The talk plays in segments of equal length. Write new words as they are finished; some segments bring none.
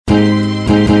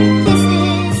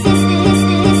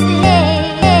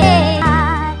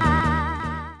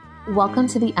Welcome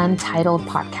to the Untitled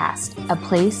Podcast, a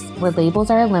place where labels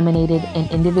are eliminated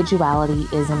and individuality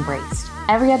is embraced.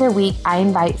 Every other week, I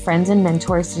invite friends and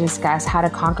mentors to discuss how to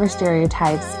conquer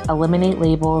stereotypes, eliminate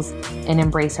labels, and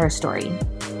embrace our story.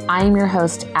 I am your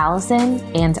host, Allison,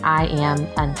 and I am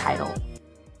Untitled.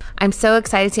 I'm so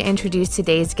excited to introduce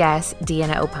today's guest,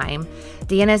 Deanna Opheim.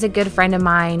 Deanna is a good friend of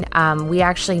mine. We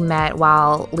actually met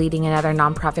while leading another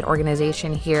nonprofit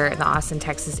organization here in the Austin,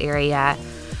 Texas area.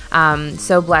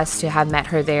 So blessed to have met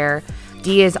her there.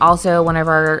 Dee is also one of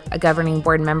our governing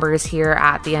board members here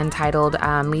at the Untitled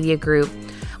Media Group.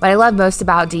 What I love most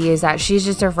about Dee is that she's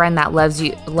just a friend that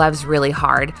loves really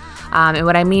hard. And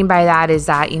what I mean by that is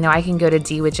that, I can go to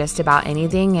Dee with just about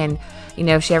anything. And,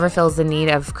 if she ever feels the need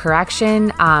of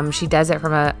correction, she does it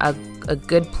from a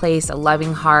good place, a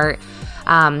loving heart.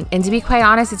 And to be quite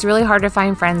honest, it's really hard to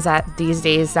find friends these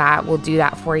days that will do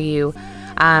that for you.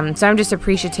 So I'm just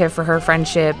appreciative for her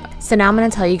friendship. So now I'm going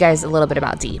to tell you guys a little bit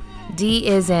about Dee. Dee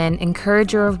is an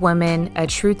encourager of women, a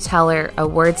truth teller, a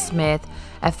wordsmith,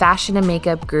 a fashion and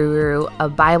makeup guru, a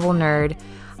Bible nerd,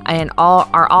 and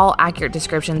all accurate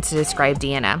descriptions to describe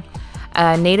Deanna.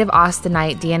 A native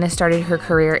Austinite, Deanna started her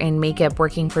career in makeup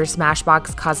working for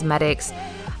Smashbox Cosmetics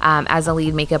as a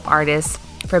lead makeup artist.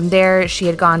 From there, she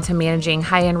had gone to managing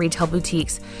high-end retail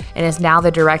boutiques and is now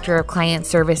the director of client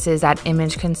services at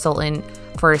Image Consultant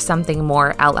for Something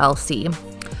More LLC.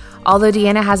 Although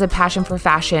Deanna has a passion for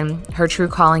fashion, her true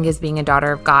calling is being a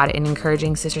daughter of God and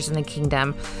encouraging sisters in the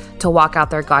kingdom to walk out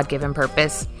their God-given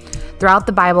purpose. Throughout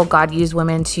the Bible, God used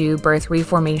women to birth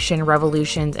reformation,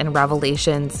 revolutions, and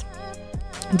revelations.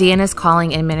 Deanna's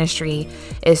calling in ministry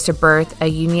is to birth a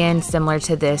union similar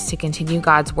to this to continue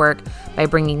God's work by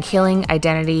bringing healing,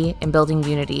 identity, and building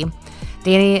unity.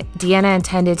 Deanna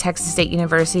attended Texas State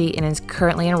University and is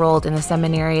currently enrolled in the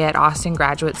seminary at Austin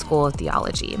Graduate School of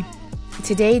Theology.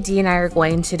 Today, Dee and I are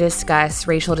going to discuss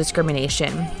racial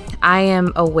discrimination. I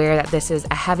am aware that this is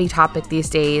a heavy topic these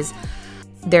days.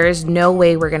 There is no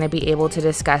way we're going to be able to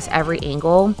discuss every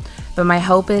angle, but my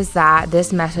hope is that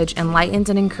this message enlightens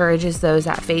and encourages those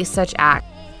that face such acts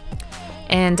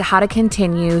and how to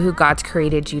continue who God's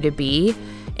created you to be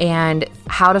and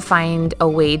how to find a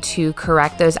way to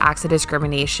correct those acts of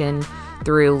discrimination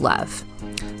through love.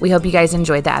 We hope you guys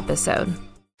enjoyed the episode.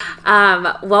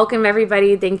 Welcome,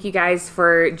 everybody. Thank you guys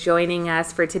for joining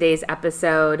us for today's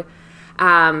episode.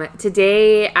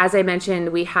 Today, as I mentioned,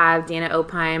 we have Deanna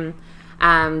Opheim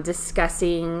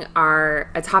discussing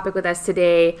a topic with us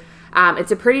today.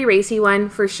 It's a pretty racy one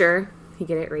for sure. You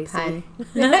get it, racy? Pun.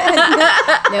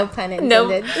 No pun intended.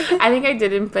 No, I think I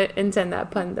didn't intend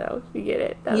that pun though. You get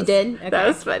it? You did? Okay. That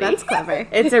was funny. That's clever.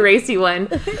 It's a racy one.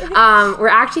 We're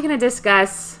actually going to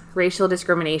discuss racial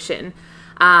discrimination.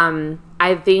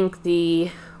 I think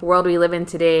the world we live in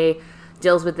today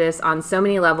deals with this on so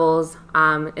many levels,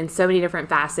 in so many different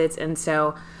facets. And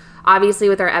so obviously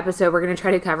with our episode, we're going to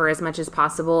try to cover as much as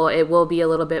possible. It will be a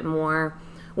little bit more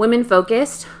women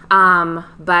focused.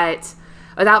 But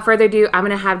without further ado, I'm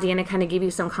going to have Deanna kind of give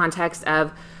you some context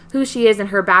of who she is and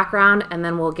her background, and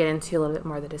then we'll get into a little bit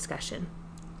more of the discussion.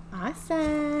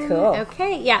 Awesome. Cool.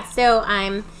 Okay. Yeah. So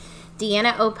I'm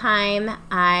Deanna Opheim.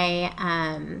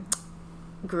 I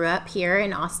grew up here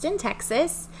in Austin,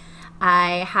 Texas.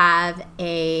 I have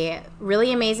a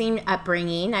really amazing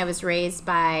upbringing. I was raised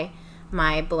by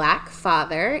my Black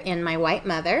father and my white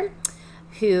mother,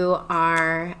 who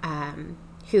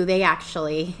they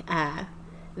actually,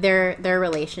 their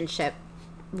relationship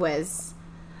was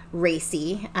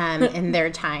racy. In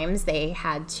their times, they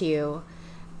had to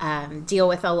deal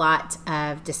with a lot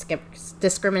of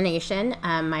discrimination.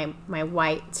 My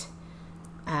white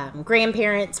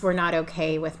grandparents were not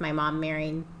okay with my mom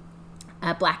marrying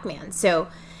a Black man. So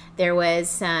there was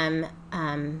some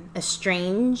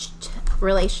estranged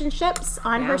relationships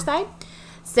on her side.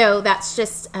 So that's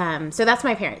just, so that's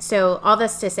my parents. So all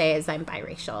this to say is I'm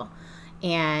biracial.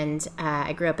 And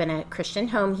I grew up in a Christian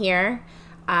home here.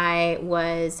 I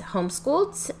was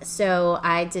homeschooled, so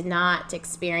I did not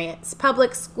experience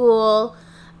public school,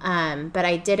 but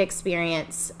I did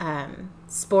experience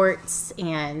sports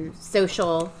and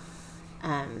social,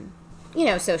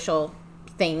 social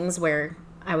things where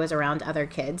I was around other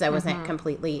kids. I wasn't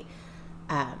completely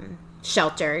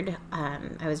sheltered.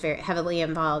 I was very heavily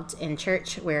involved in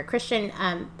church. We're a Christian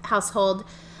household.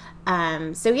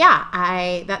 That's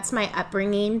my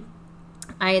upbringing.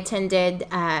 I attended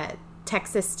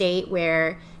Texas State,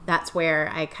 where that's where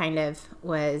I kind of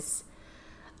was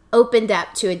opened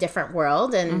up to a different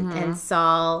world and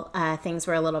saw things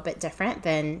were a little bit different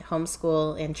than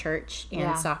homeschool and church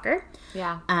and soccer.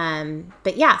 Yeah.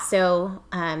 But yeah, so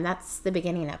that's the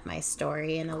beginning of my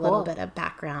story and a little bit of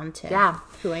background to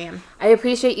who I am. I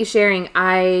appreciate you sharing.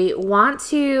 I want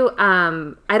to,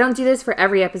 I don't do this for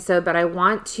every episode, but I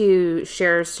want to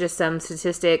share just some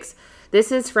statistics.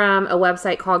 This is from a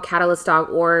website called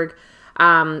catalyst.org.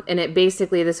 And it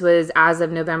basically, this was as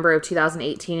of November of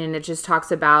 2018, and it just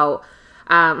talks about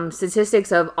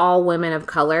statistics of all women of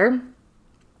color.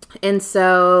 And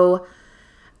so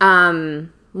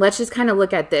let's just kind of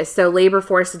look at this. So labor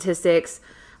force statistics,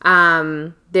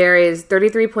 there is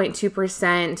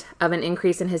 33.2% of an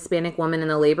increase in Hispanic women in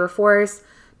the labor force,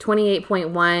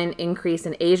 28.1% increase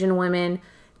in Asian women,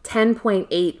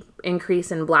 10.8%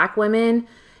 increase in Black women,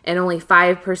 and only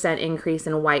 5% increase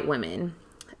in white women.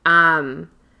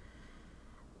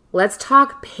 Let's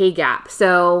talk pay gap.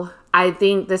 So I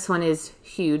think this one is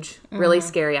huge, really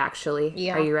scary actually.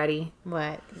 Yeah. Are you ready?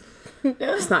 What?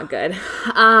 It's not good.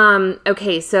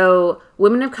 Okay, so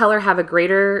women of color have a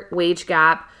greater wage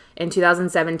gap in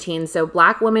 2017. So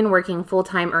Black women working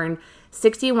full-time earned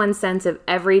 61 cents of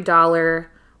every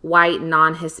dollar white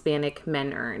non-Hispanic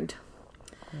men earned.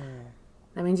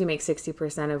 That means you make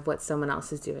 60% of what someone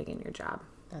else is doing in your job.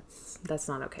 That's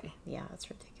not okay. Yeah, that's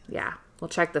ridiculous. Yeah, we'll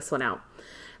check this one out.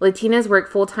 Latinas work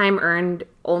full-time earned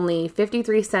only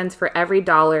 53 cents for every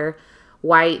dollar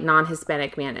white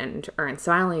non-Hispanic man earned.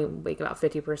 So I only make about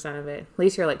 50% of it. At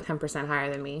least you're like 10%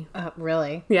 higher than me.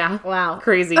 Really? Yeah. Wow.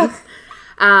 Crazy.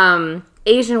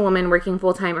 Asian woman working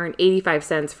full-time earned 85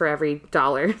 cents for every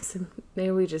dollar. So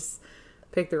maybe we just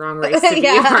picked the wrong race to be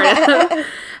a part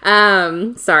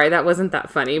of. Sorry, that wasn't that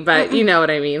funny, but you know what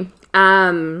I mean.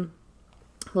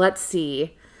 Let's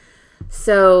see.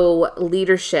 So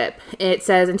leadership, it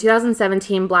says in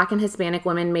 2017, Black and Hispanic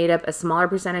women made up a smaller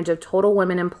percentage of total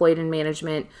women employed in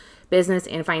management, business,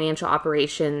 and financial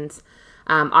operations,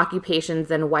 occupations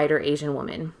than white or Asian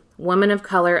women. Women of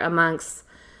color amongst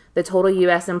the total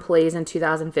U.S. employees in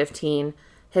 2015,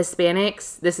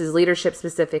 Hispanics, this is leadership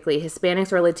specifically,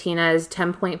 Hispanics or Latinas,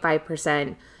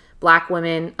 10.5%, Black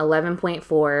women,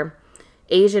 11.4%,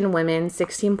 Asian women,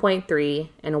 16.3%,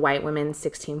 and white women,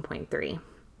 16.3%.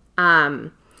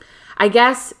 I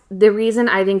guess the reason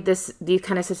I think these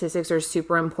kind of statistics are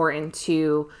super important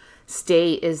to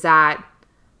state is that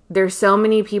there's so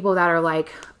many people that are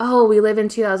like, oh, we live in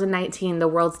 2019. The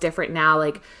world's different now.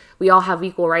 Like, we all have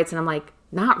equal rights. And I'm like,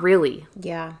 not really.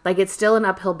 Yeah. Like, it's still an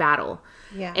uphill battle.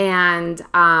 Yeah. And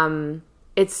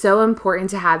it's so important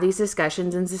to have these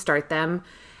discussions and to start them.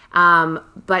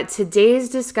 But today's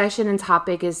discussion and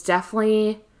topic is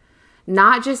definitely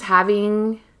not just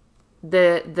having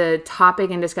the topic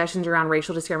and discussions around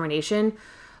racial discrimination,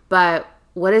 but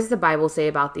what does the Bible say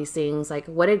about these things? Like,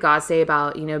 what did God say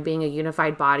about, being a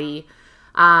unified body?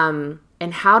 And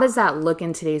how does that look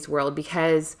in today's world?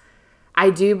 Because I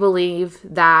do believe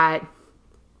that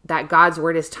God's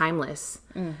word is timeless.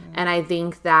 Mm-hmm. And I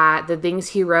think that the things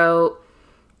he wrote,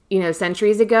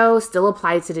 centuries ago still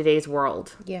apply to today's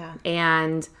world. Yeah.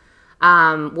 And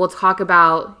we'll talk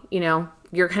about,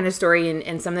 your kind of story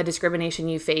and some of the discrimination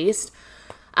you faced.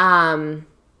 And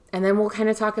then we'll kind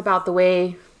of talk about the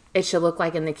way it should look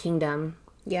like in the kingdom.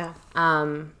 Yeah.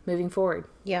 Moving forward.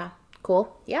 Yeah.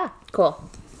 Cool? Yeah. Cool.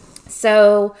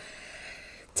 So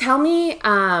tell me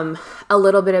a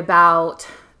little bit about,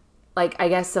 like, I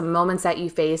guess some moments that you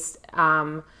faced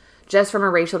just from a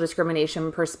racial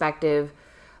discrimination perspective.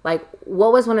 Like,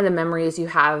 what was one of the memories you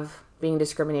have being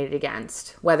discriminated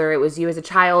against? Whether it was you as a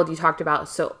child, you talked about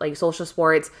social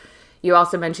sports. You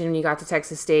also mentioned when you got to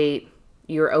Texas State,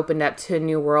 you were opened up to a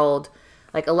new world.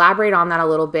 Like, elaborate on that a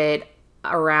little bit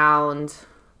around,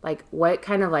 like, what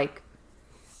kind of, like,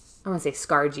 I don't want to say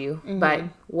scarred you, mm-hmm. but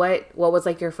what was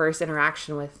like your first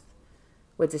interaction with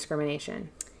discrimination?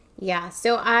 Yeah,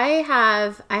 so I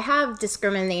have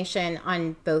discrimination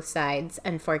on both sides,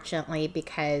 unfortunately,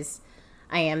 because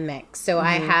I am mixed. So mm-hmm.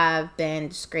 I have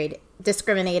been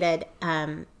discriminated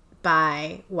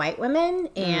by white women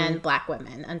and mm-hmm. Black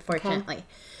women, unfortunately. Okay.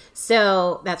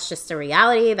 So that's just a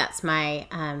reality. That's my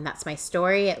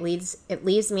story. It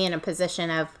leaves me in a position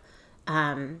of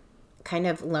kind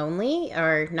of lonely,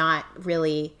 or not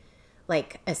really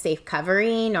like a safe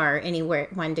covering or anywhere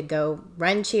one to go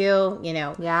run to,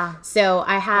 Yeah. So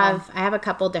I have a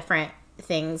couple different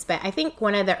things, but I think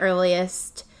one of the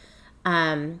earliest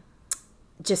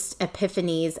just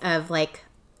epiphanies of like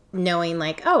knowing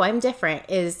like, oh, I'm different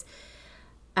is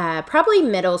probably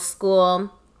middle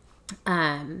school.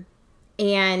 And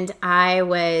I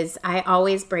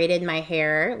always braided my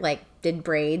hair like did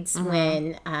braids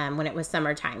when it was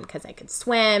summertime because I could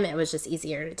swim. It was just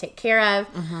easier to take care of.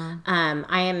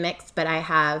 I am mixed, but I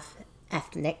have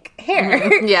ethnic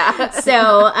hair. Yeah.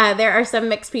 So there are some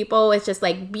mixed people with just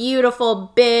like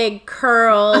beautiful big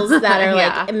curls that are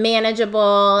like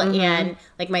manageable. And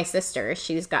like my sister,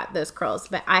 she's got those curls,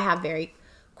 but I have very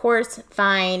coarse,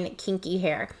 fine, kinky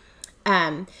hair.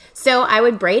 So I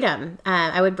would braid them.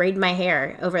 I would braid my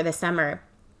hair over the summer.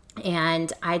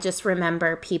 And I just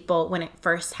remember people when it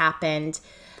first happened,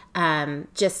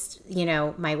 just, you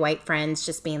know, my white friends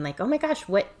just being like, oh my gosh,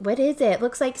 what is it? It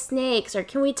looks like snakes, or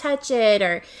can we touch it?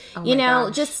 Or, you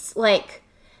know, just like,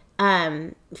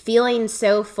 feeling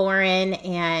so foreign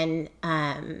and,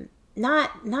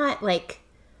 not like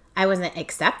I wasn't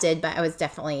accepted, but I was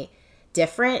definitely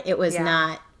different. It was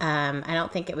not, I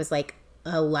don't think it was like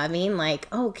a loving, like,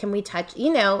 oh, can we touch,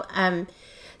 you know?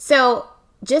 So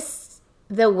just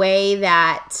the way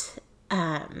that,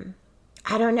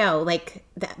 I don't know, like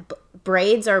that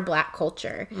braids are Black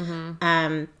culture.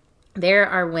 There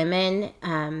are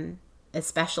women,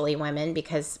 especially women,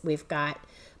 because we've got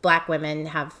Black women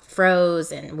have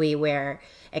froze and we wear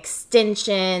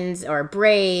extensions or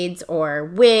braids or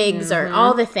wigs or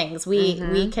all the things.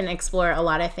 We can explore a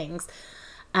lot of things.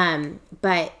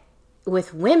 But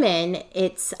with women,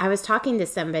 I was talking to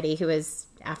somebody who was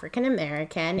African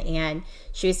American, and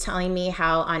she was telling me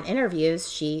how on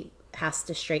interviews she has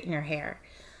to straighten her hair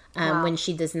when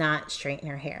she does not straighten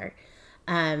her hair.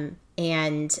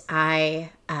 And I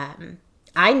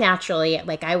naturally,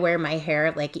 like, I wear my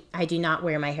hair, like, I do not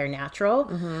wear my hair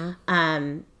natural.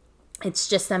 It's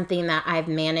just something that I've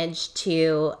managed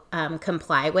to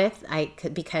comply with.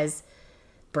 Because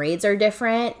braids are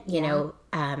different, you know,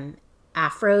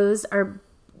 afros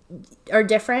are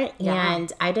different,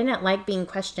 and I didn't like being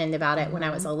questioned about it when I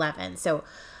was 11. So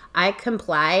I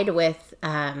complied with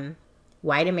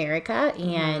white America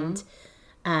and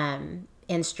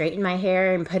straightened my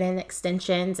hair and put in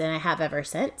extensions, and I have ever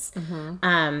since.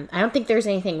 I don't think there's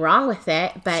anything wrong with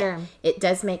it, but it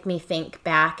does make me think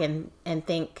back and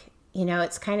think, you know,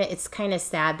 it's kind of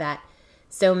sad that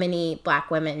so many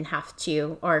Black women have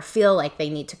to, or feel like they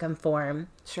need to conform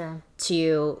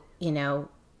to, you know,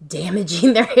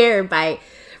 damaging their hair by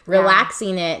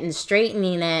relaxing it and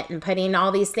straightening it and putting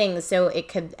all these things so it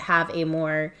could have a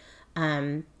more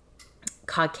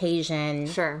Caucasian,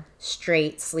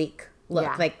 straight, sleek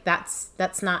look. Like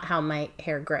that's not how my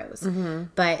hair grows.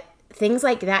 But things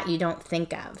like that you don't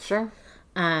think of.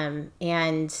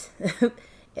 And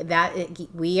that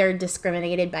we are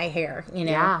discriminated by hair, you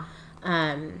know.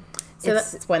 So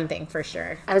that's one thing for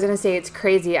sure. I was going to say, it's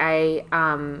crazy. I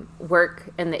work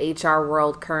in the HR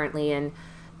world currently, and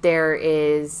there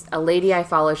is a lady I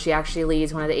follow. She actually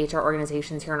leads one of the HR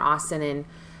organizations here in Austin,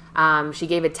 and she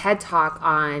gave a TED Talk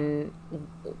on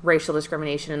racial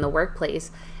discrimination in the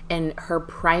workplace. And her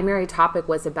primary topic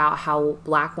was about how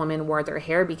Black women wore their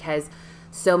hair, because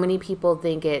so many people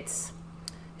think if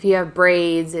you have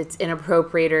braids, it's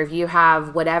inappropriate, or if you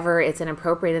have whatever, it's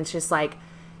inappropriate. And it's just like,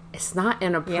 it's not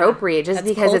inappropriate. Just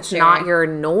because it's not your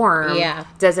norm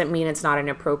doesn't mean it's not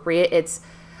inappropriate. It's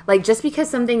like, just because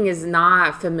something is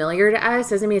not familiar to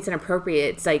us doesn't mean it's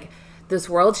inappropriate. It's like, this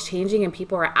world's changing and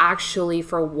people are actually,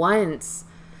 for once,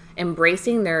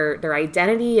 embracing their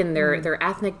identity and their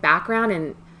ethnic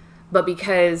background. But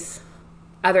because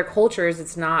other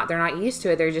cultures, they're not used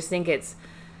to it. They just think it's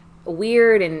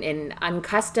weird and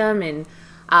uncustom.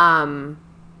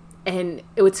 And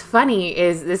what's funny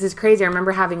is, this is crazy. I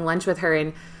remember having lunch with her,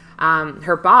 and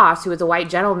her boss, who was a white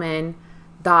gentleman,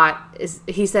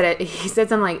 he said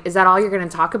something like, "Is that all you're going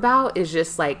to talk about? Is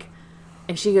just like,"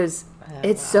 and she goes,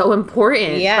 "It's so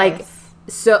important. Like,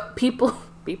 so people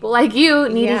like you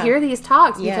need to hear these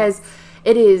talks because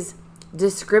it is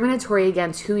discriminatory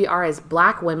against who we are as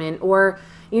Black women, or,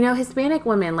 you know, Hispanic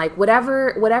women, like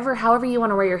whatever, however you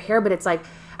want to wear your hair." But it's like,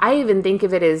 I even think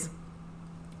of it as,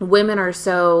 women are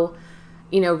so,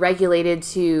 you know, regulated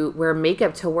to wear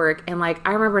makeup to work. And like,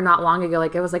 I remember not long ago,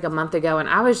 like it was like a month ago, and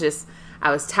I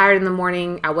was tired in the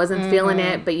morning. I wasn't feeling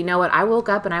it. But you know what? I woke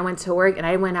up and I went to work, and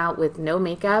I went out with no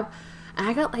makeup, and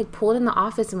I got like pulled in the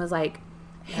office and was like,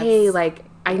 "Hey, like,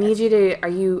 I need you to, are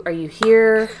you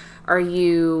here? Are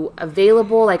you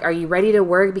available? Like, are you ready to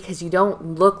work? Because you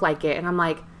don't look like it." And I'm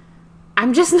like,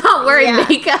 I'm just not wearing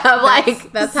makeup.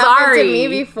 That's happened to me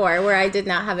before, where I did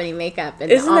not have any makeup,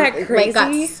 and isn't that crazy? Like,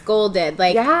 got scolded.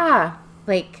 Like,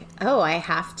 like, oh, I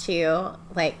have to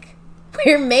like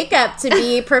wear makeup to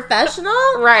be professional,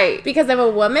 right? Because I'm a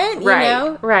woman, you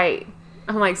know, right?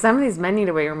 I'm like, some of these men need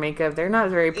to wear makeup. They're not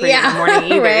very pretty in the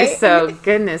morning either. Right? So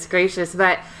goodness gracious.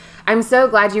 But I'm so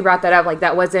glad you brought that up. Like,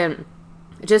 that wasn't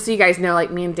just so you guys know,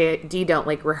 like me and Dee don't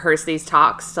like rehearse these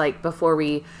talks like before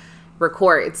we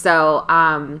record. So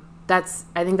I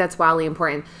think that's wildly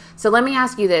important. So let me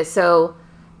ask you this. So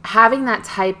having that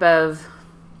type of,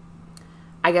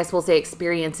 I guess we'll say,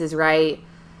 experiences, right?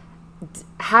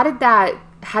 How did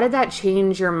that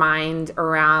change your mind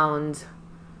around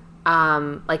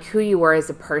like who you were as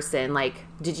a person? Like,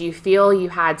 did you feel you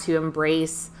had to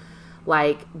embrace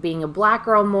like being a black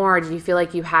girl more? Or did you feel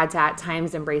like you had to at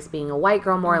times embrace being a white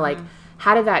girl more? Like,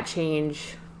 how did that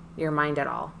change your mind at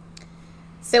all?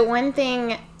 So one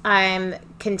thing I'm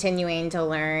continuing to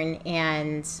learn,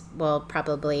 and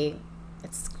probably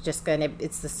it's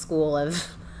the school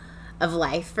of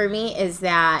life for me, is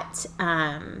that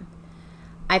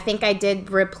I think I did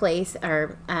replace,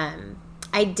 or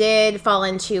I did fall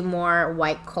into more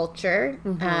white culture.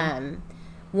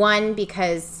 One,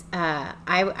 because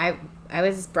I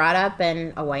was brought up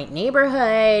in a white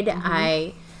neighborhood.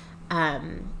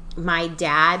 My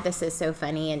dad, this is so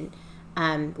funny,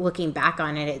 and looking back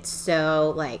on it, it's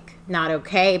so like not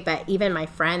okay, but even my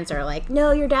friends are like,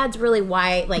 no, your dad's really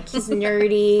white, like he's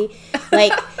nerdy,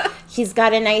 like he's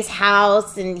got a nice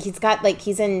house, and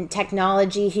he's in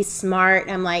technology, he's smart.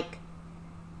 I'm like,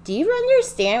 do you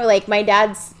understand? Like, my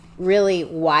dad's really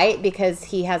white because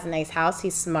he has a nice house,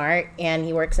 he's smart, and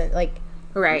he works in like,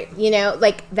 right, you know,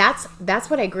 like that's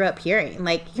what I grew up hearing.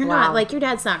 Like, you're not, like, your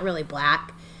dad's not really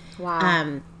black.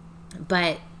 Wow.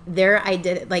 But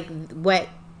what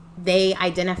they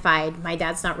identified my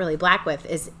dad's not really black with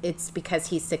is it's because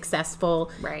he's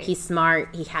successful, right, he's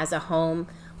smart, he has a home.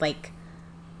 Like,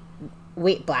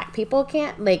 wait, black people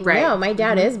can't, like, right. No, my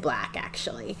dad is black,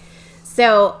 actually.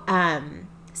 So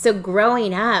so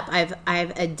growing up,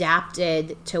 I've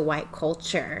adapted to white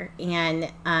culture,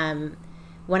 and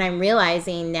what I'm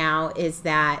realizing now is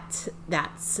that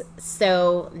that's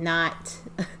so not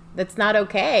that's not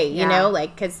okay, you know,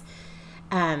 like, because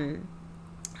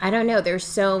I don't know, there's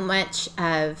so much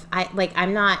of,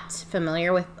 I'm not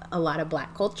familiar with a lot of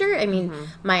black culture. I mean,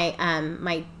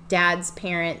 my dad's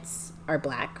parents are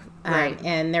black, right,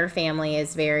 and their family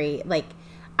is very, like,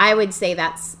 I would say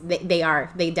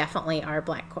they definitely are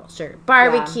black culture.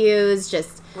 Barbecues,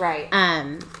 just right.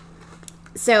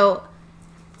 So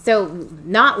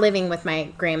not living with my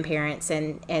grandparents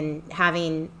and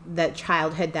having the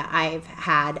childhood that I've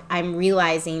had, I'm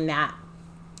realizing that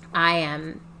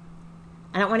I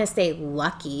don't want to say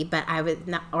lucky, but I would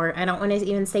not, or I don't want to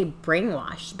even say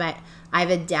brainwashed, but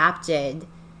I've adapted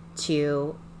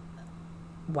to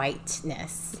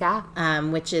whiteness,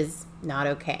 which is not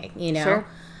okay, you know, sure.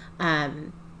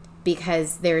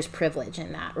 Because there's privilege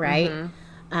in that, right?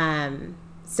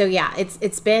 So yeah,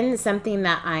 it's been something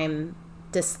that I'm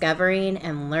discovering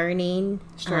and learning.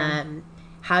 Sure.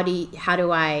 How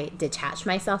do I detach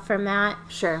myself from that?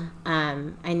 Sure.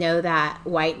 I know that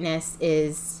whiteness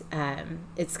is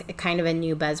it's kind of a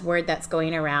new buzzword that's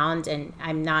going around, and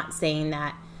I'm not saying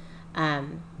that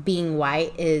being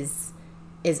white is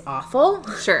awful.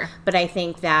 Sure. But I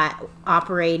think that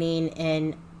operating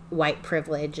in white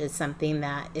privilege is something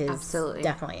that is absolutely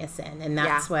definitely a sin, and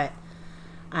that's what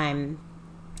I'm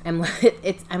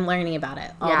learning about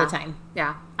it all the time.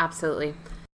 Yeah, absolutely.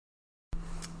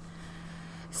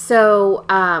 So,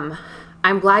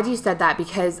 I'm glad you said that,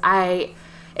 because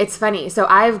it's funny. So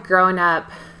I've grown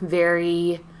up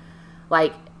very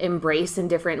like embraced in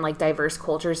different like diverse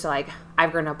cultures. So like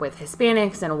I've grown up with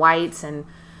Hispanics and whites and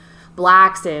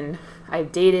blacks, and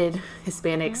I've dated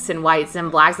Hispanics and whites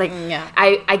and blacks. Like,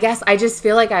 I guess I just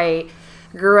feel like I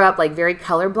grew up like very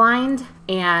colorblind,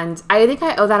 and I think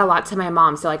I owe that a lot to my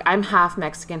mom. So like I'm half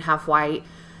Mexican, half white,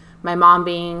 my mom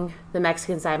being the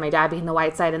Mexican side, my dad being the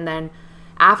white side. And then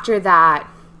after that,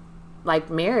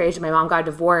 like, marriage, my mom got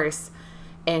divorced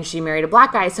and she married a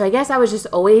black guy. So I guess I was just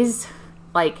always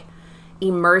like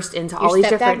immersed into all these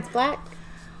different. Your stepdad's black?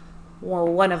 Well,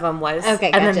 one of them was.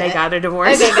 Okay, gotcha. And then they got a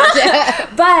divorce. Okay, gotcha.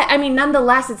 But, I mean,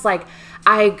 nonetheless, it's like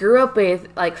I grew up with,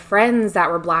 like, friends that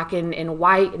were black and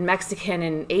white and Mexican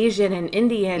and Asian and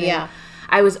Indian. Yeah. And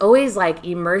I was always, like,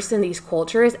 immersed in these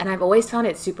cultures, and I've always found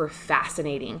it super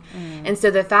fascinating. And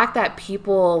so the fact that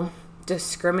people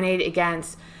discriminate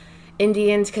against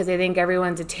Indians because they think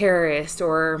everyone's a terrorist,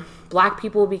 or black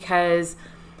people because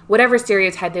whatever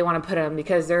stereotype they want to put them,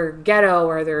 because they're ghetto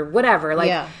or they're whatever.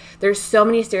 Like, there's so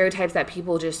many stereotypes that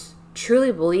people just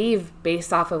truly believe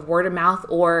based off of word of mouth,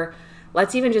 or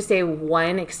let's even just say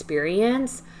one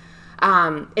experience.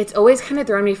 It's always kind of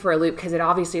thrown me for a loop, because it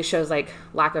obviously shows like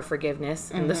lack of forgiveness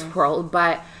in this world.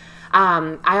 But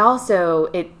I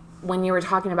also, when you were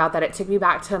talking about that, it took me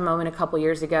back to a moment a couple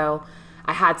years ago.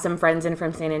 I had some friends in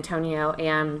from San Antonio,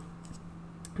 and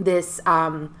this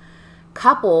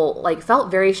couple like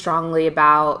felt very strongly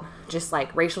about just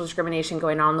like racial discrimination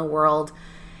going on in the world,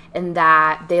 and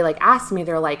that they like asked me,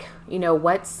 they're like, you know,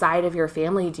 what side of your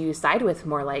family do you side with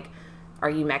more? Like, are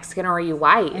you Mexican or are you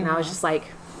white? And I was just like,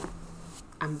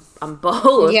 I'm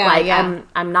both. Yeah, like yeah.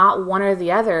 I'm not one or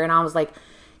the other. And I was like,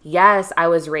 yes, I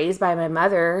was raised by my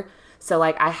mother, so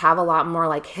like I have a lot more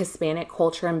like Hispanic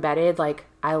culture embedded. Like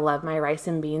I love my rice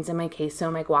and beans and my queso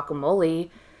and my guacamole,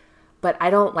 but I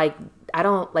don't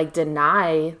like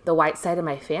deny the white side of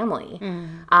my family.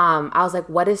 I was like,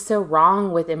 what is so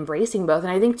wrong with embracing both?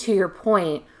 And I think to your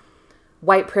point,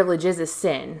 white privilege is a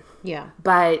sin. Yeah.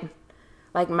 But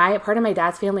like part of my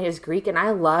dad's family is Greek, and I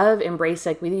love embrace,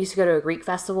 like we used to go to a Greek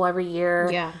festival every year.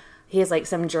 Yeah. He has like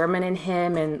some German in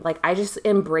him, and like I just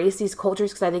embrace these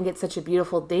cultures because I think it's such a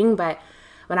beautiful thing. But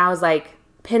when I was like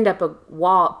pinned up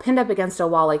against a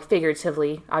wall, like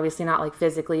figuratively, obviously not like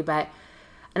physically, but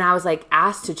and I was like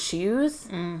asked to choose.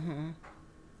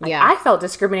 Like, I felt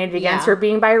discriminated against for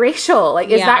being biracial. Like,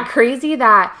 is that crazy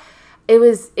that it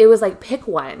was like pick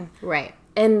one? Right.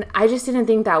 And I just didn't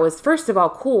think that was, first of all,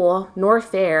 cool nor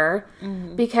fair,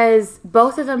 because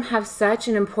both of them have such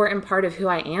an important part of who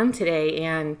I am today,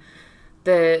 and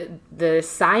the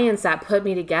science that put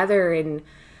me together. And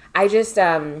I just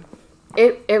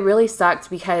it really sucked,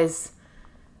 because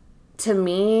to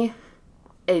me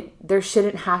there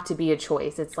shouldn't have to be a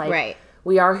choice. It's like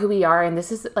we are who we are, and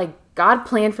this is like God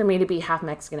planned for me to be half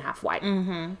Mexican, half white.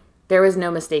 There was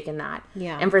no mistake in that.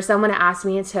 And for someone to ask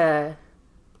me to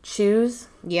choose,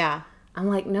 I'm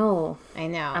like, no, I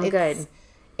know, I'm good.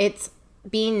 It's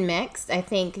being mixed. I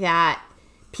think that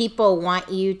people want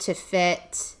you to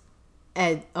fit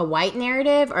a white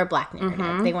narrative or a black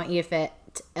narrative. They want you to fit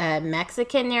a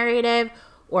Mexican narrative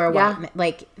or a white,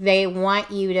 like they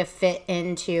want you to fit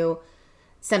into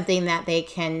something that they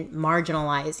can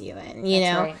marginalize you in, you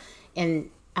know.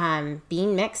 And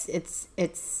being mixed,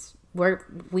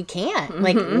 we can't,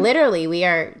 like literally we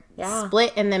are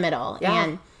split in the middle.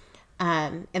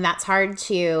 And that's hard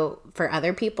for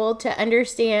other people to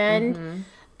understand.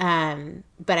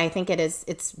 But I think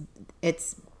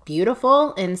it's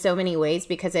beautiful in so many ways,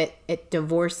 because it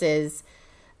divorces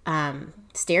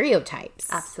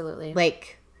stereotypes. Absolutely.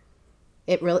 Like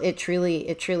it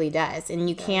truly does. And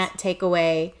you can't take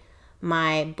away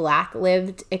my black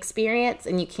lived experience,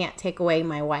 and you can't take away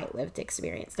my white lived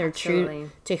experience. They're true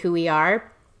to who we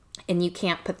are, and you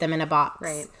can't put them in a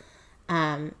box.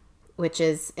 Right. Which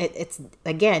is, it's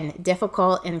again,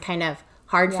 difficult and kind of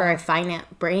hard for our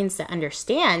finite brains to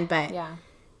understand, but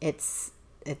it's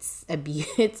a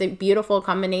beautiful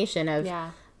combination of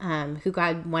who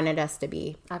God wanted us to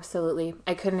be. Absolutely.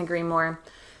 I couldn't agree more.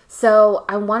 So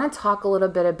I want to talk a little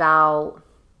bit about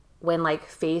when like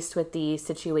faced with these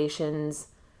situations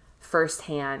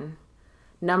firsthand.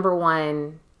 Number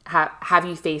one, have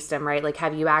you faced them, right? Like,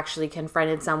 have you actually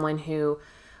confronted someone who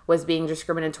was being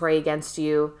discriminatory against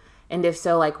you? And if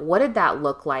so, like, what did that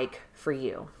look like for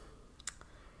you?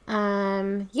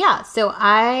 So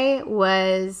I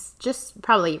was just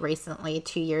probably recently,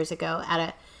 2 years ago, at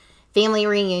a family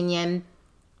reunion.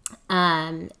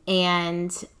 And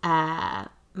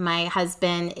my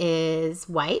husband is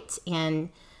white and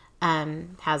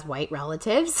has white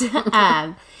relatives.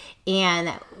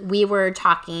 And we were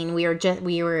talking, we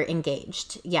were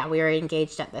engaged. Yeah, we were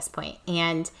engaged at this point.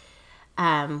 And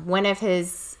one of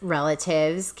his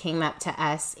relatives came up to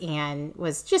us and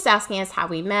was just asking us how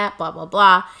we met, blah, blah,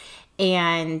 blah.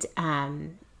 And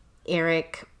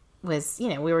Eric was,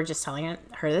 we were just telling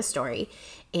her the story.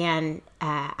 And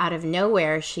out of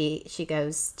nowhere, she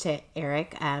goes to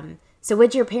Eric, so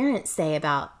what'd your parents say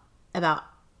about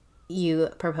you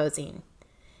proposing?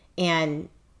 And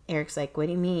Eric's like, what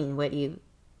do you mean? What do you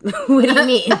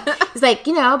mean? He's like,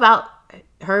 about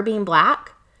her being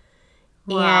black.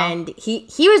 Wow. And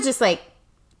he was just like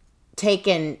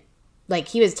taken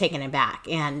aback.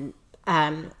 And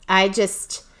I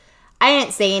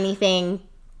didn't say anything.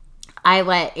 I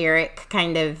let Eric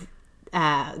kind of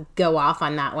go off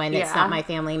on that one. It's not my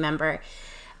family member.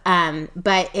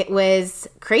 But it was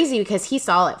crazy because he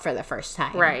saw it for the first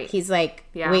time. Right. He's like,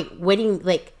 wait, what do you,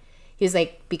 like, he was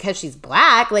like, because she's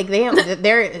black, like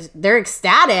they're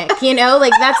ecstatic,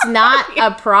 like that's not a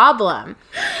problem.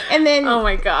 And then, oh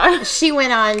my gosh, she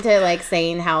went on to like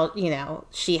saying how,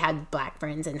 she had black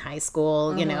friends in high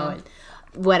school, and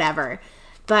whatever.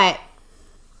 But,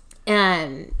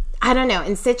 I don't know,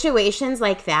 in situations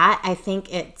like that, I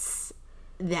think it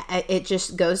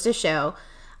just goes to show,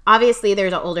 obviously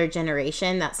there's an older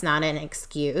generation. That's not an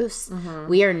excuse.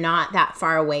 We are not that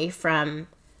far away from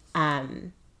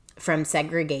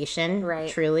segregation, right?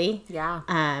 Truly. Yeah.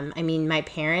 I mean, my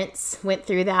parents went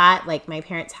through that. Like, my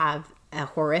parents have a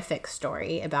horrific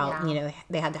story about,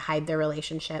 they had to hide their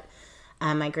relationship.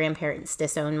 My grandparents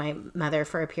disowned my mother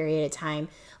for a period of time.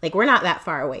 Like, we're not that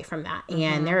far away from that. Mm-hmm.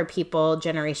 And there are people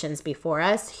generations before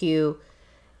us who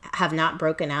have not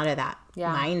broken out of that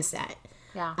mindset.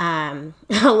 Yeah.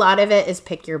 A lot of it is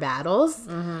pick your battles.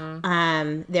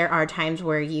 Mm-hmm. There are times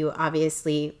where you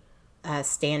obviously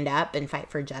stand up and fight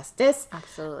for justice.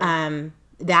 Absolutely.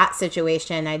 That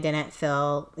situation, I didn't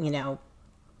feel,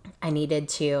 I needed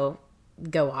to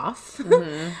go off.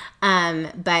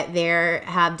 Mm-hmm. But there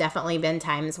have definitely been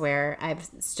times where I've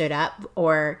stood up,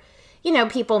 or,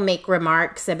 people make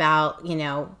remarks about,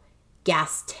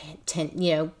 gas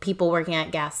people working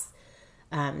at gas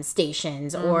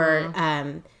stations,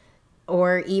 mm-hmm.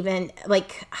 Or even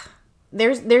like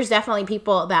there's definitely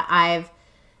people that I've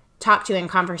talked to in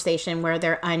conversation where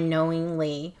they're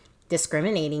unknowingly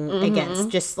discriminating mm-hmm. against,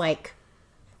 just like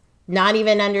not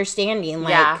even understanding.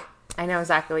 Like, I know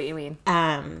exactly what you mean.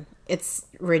 It's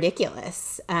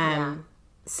ridiculous.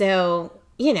 So,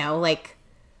 like,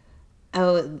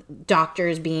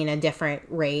 doctors being a different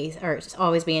race, or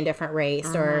always being a different race,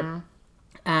 mm-hmm.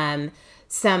 or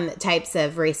some types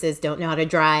of races don't know how to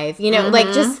drive, mm-hmm. like,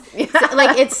 just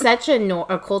like, it's such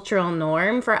a cultural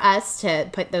norm for us to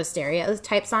put those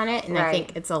stereotypes on it. And right. I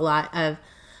think it's a lot of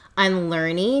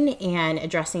unlearning and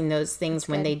addressing those things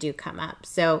when they do come up.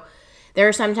 So there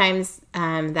are sometimes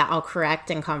that I'll correct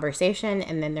in conversation,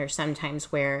 and then there's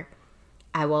sometimes where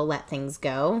I will let things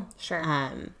go. Sure.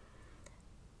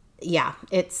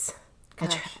 It's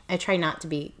I try not to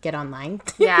get online.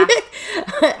 Yeah.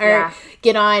 Or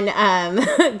get on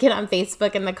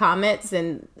Facebook in the comments,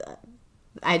 and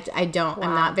I don't. Wow.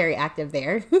 I'm not very active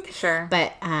there. Sure.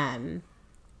 But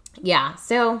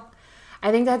so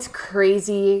I think that's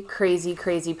crazy, crazy,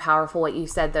 crazy powerful what you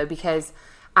said, though, because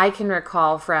I can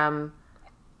recall from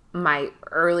my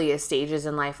earliest stages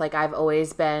in life, like, I've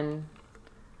always been,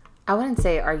 I wouldn't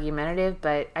say argumentative,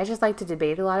 but I just like to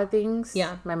debate a lot of things.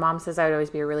 Yeah. My mom says I would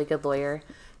always be a really good lawyer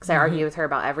because I mm-hmm. argue with her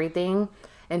about everything.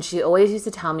 And she always used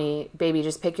to tell me, baby,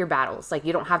 just pick your battles. Like,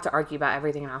 you don't have to argue about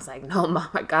everything. And I was like, no, Mom,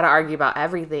 I got to argue about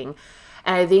everything.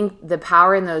 And I think the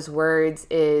power in those words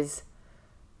is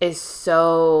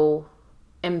so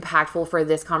impactful for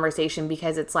this conversation,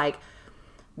 because it's like,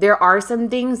 there are some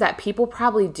things that people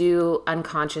probably do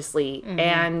unconsciously, mm-hmm.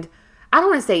 and I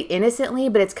don't want to say innocently,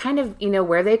 but it's kind of,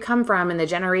 where they come from and the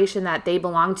generation that they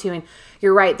belong to. And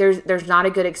you're right, there's not a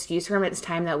good excuse for them. It's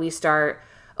time that we start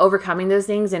overcoming those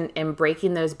things and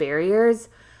breaking those barriers.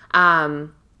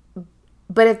 But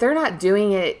if they're not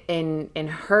doing it in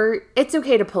hurt, it's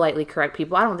okay to politely correct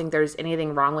people. I don't think there's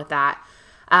anything wrong with that.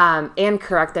 And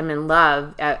correct them in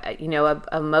love,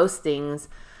 of most things.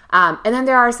 And then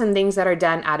there are some things that are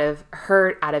done out of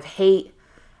hurt, out of hate,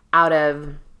 out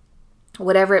of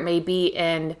whatever it may be.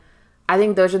 And I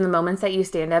think those are the moments that you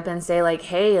stand up and say, like,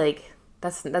 hey, like,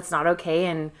 that's not okay.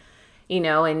 And,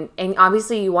 and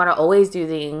obviously you want to always do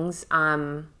things,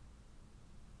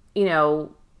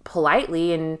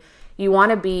 politely, and you want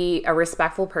to be a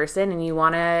respectful person, and you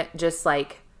want to just,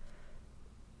 like,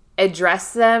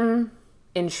 address them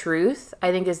in truth,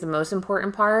 I think, is the most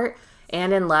important part,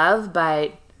 and in love,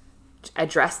 but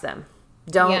address them.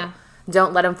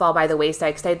 Don't let them fall by the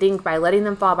wayside, because I think by letting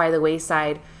them fall by the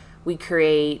wayside, we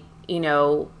create,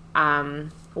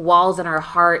 walls in our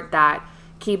heart that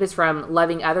keep us from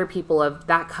loving other people of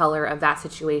that color, of that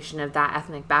situation, of that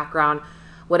ethnic background,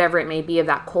 whatever it may be, of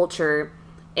that culture.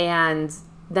 And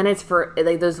then it's for,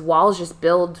 like, those walls just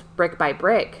build brick by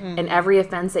brick. Mm-hmm. And every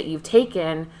offense that you've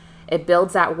taken, it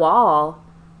builds that wall.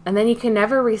 And then you can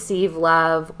never receive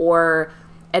love or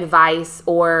advice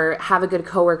or have a good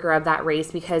coworker of that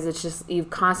race, because it's just, you've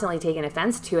constantly taken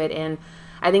offense to it. And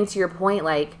I think, to your point,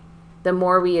 like, the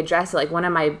more we address it, like, one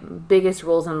of my biggest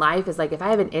rules in life is, like, if I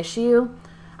have an issue,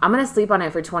 I'm going to sleep on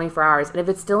it for 24 hours. And if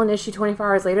it's still an issue 24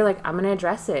 hours later, like, I'm going to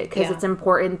address it, because it's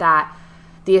important that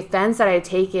the offense that I've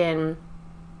taken,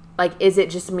 like, is it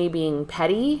just me being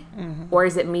petty, mm-hmm. or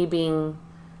is it me being,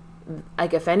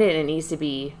 like, offended and it needs to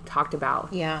be talked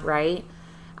about? Yeah. Right?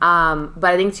 But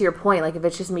I think, to your point, like, if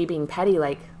it's just me being petty,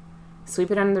 like,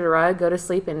 sweep it under the rug, go to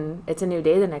sleep, and it's a new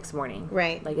day the next morning.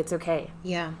 Right. Like, it's okay.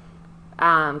 Yeah.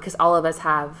 Because all of us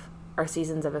have our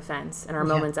seasons of offense and our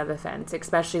moments of offense,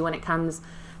 especially when it comes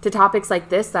to topics like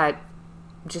this that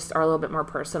just are a little bit more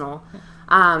personal.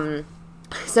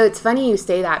 So it's funny you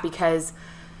say that, because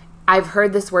I've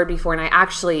heard this word before, and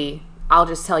I'll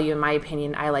just tell you, in my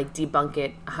opinion, I, like, debunk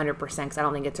it 100% because I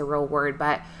don't think it's a real word.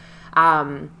 But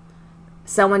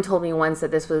someone told me once that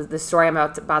the story I'm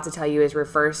about to tell you is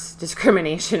reverse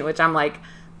discrimination, which I'm like,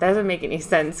 that doesn't make any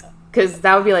sense. because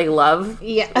that would be like love.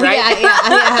 Yeah. Right?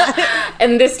 Yeah.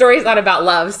 And this story is not about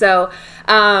love. So,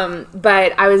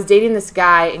 but I was dating this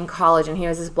guy in college, and he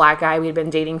was this black guy. We'd been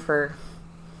dating for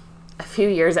a few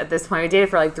years at this point. We dated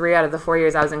for like 3 out of the 4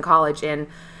 years I was in college. And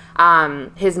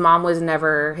his mom was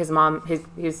never,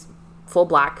 he was full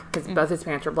black, because both his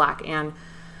parents were black. And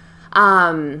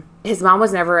his mom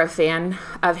was never a fan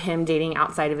of him dating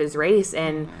outside of his race.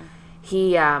 And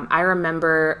he, I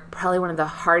remember probably one of the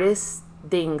hardest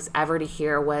things ever to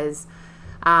hear was,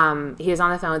 he was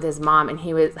on the phone with his mom, and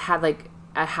he had like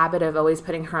a habit of always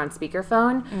putting her on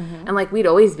speakerphone, and like we'd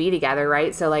always be together,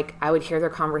 right? So like I would hear their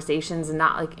conversations, and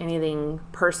not like anything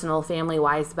personal family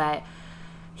wise, but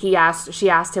she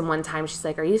asked him one time, she's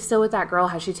like, "Are you still with that girl?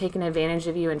 Has she taken advantage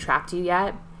of you and trapped you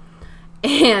yet?"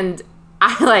 And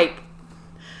I like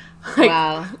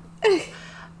Wow.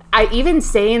 I even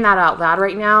saying that out loud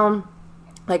right now,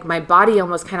 like my body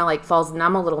almost kind of like falls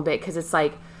numb a little bit, because it's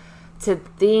like, to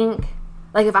think,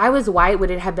 like if I was white,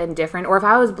 would it have been different? Or if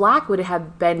I was black, would it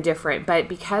have been different? But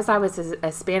because I was a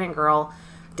Hispanic girl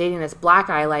dating this black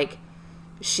guy, like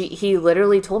he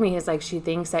literally told me, he's like, she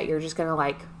thinks that you're just gonna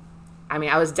like, I mean,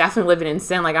 I was definitely living in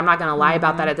sin. Like I'm not gonna lie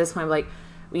about that at this point. Like,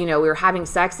 you know, we were having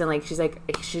sex, and like she's like,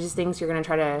 she just thinks you're gonna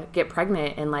try to get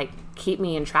pregnant and like keep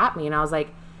me and trap me. And I was like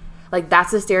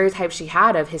that's the stereotype she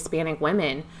had of Hispanic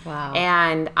women. Wow.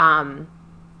 And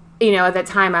you know, at that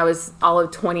time I was all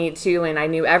of 22 and I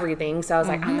knew everything. So I was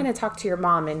like, I'm going to talk to your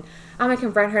mom and I'm going to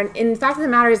confront her. And the fact of the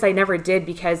matter is I never did,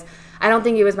 because I don't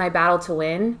think it was my battle to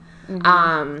win.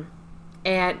 And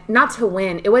not to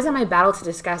win, it wasn't my battle to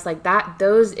discuss like that.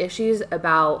 Those issues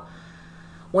about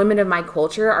women of my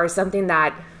culture are something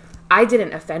that I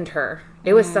didn't offend her.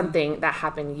 It was something that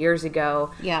happened years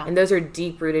ago. Yeah. And those are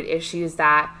deep rooted issues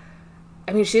that,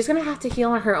 I mean, she's going to have to heal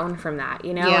on her own from that,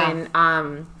 you know? Yeah.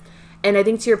 And I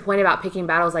think to your point about picking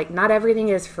battles, like not everything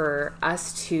is for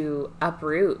us to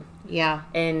uproot. Yeah.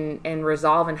 And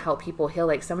resolve and help people heal.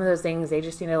 Like some of those things, they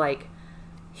just need to like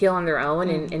heal on their own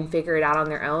and figure it out on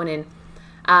their own. And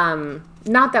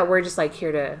not that we're just like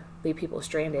here to leave people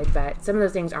stranded, but some of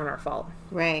those things aren't our fault.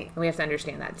 Right. And we have to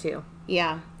understand that too.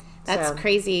 Yeah. That's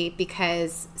crazy,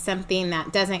 because something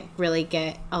that doesn't really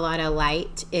get a lot of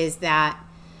light is that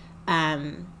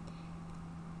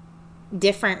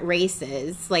different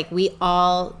races, like we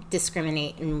all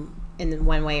discriminate in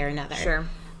one way or another. Sure.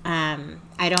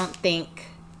 I don't think,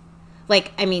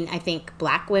 like, I mean, I think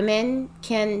black women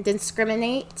can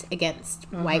discriminate against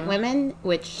white women,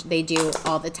 which they do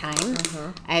all the time.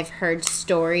 I've heard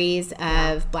stories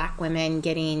of black women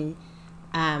getting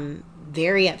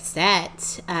very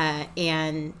upset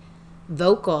and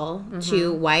vocal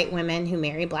to white women who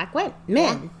marry black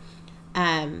men.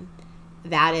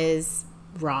 That is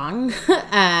wrong.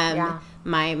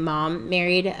 My mom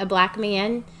married a black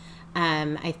man.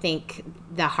 I think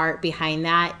the heart behind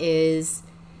that is,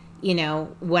 you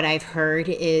know, what I've heard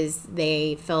is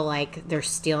they feel like they're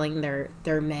stealing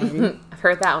their men. I've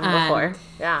heard that one before.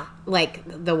 Yeah. Like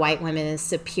the white woman is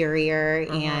superior,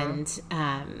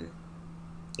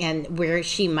 and where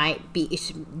she might be,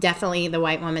 definitely the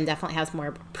white woman definitely has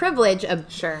more privilege of,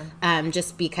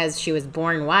 just because she was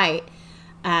born white,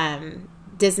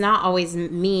 does not always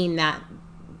mean that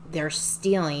they're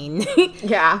stealing,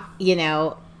 you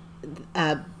know,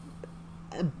 a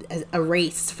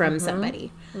race from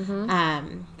somebody.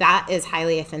 That is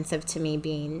highly offensive to me,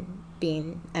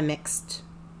 being a mixed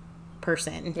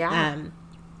person.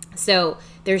 So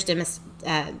there's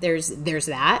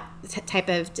that type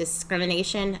of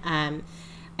discrimination.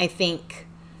 I think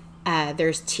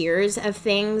there's tiers of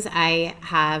things. I'm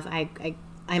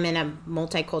in a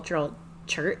multicultural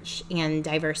church, and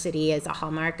diversity is a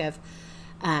hallmark of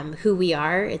who we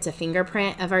are. It's a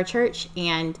fingerprint of our church,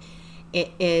 and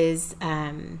it is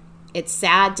it's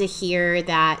sad to hear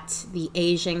that the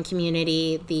Asian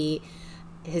community, the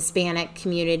Hispanic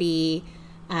community,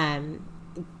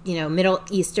 you know, Middle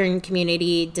Eastern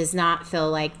community does not feel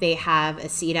like they have a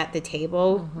seat at the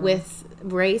table with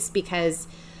race, because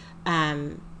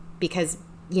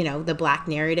you know, the black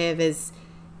narrative is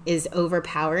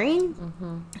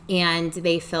overpowering, and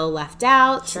they feel left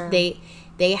out.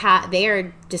 They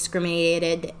are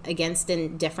discriminated against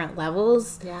in different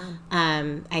levels.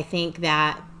 I think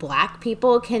that black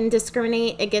people can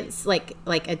discriminate against like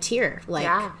a tier,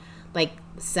 like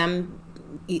some,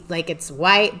 like it's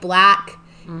white, black,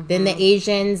 then the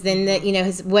Asians, then the, you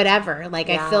know, whatever. Like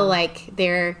I feel like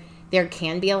there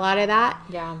can be a lot of that.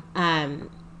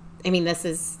 I mean, this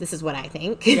is what I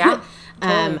think. Totally.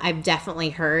 I've definitely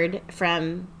heard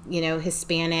from, you know,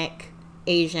 Hispanic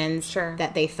Asians, Sure.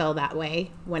 that they feel that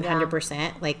way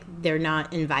 100%. Like they're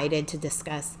not invited to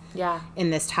discuss in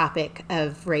this topic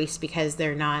of race because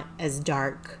they're not as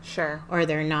dark. Sure. Or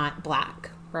they're not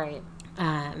black. Right.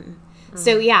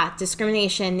 So yeah,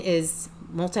 discrimination is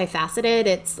multifaceted.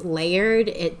 It's layered.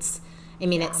 It's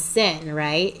sin,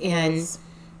 right? And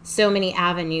so many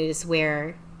avenues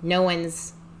where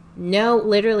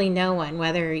literally no one,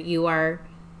 whether you are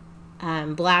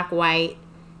black, white,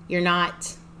 you're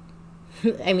not,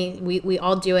 I mean, we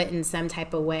all do it in some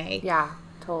type of way. Yeah,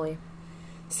 totally.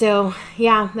 So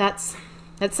yeah, that's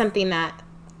something that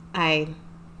I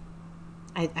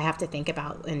have to think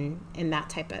about in that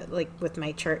type of, like, with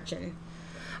my church. And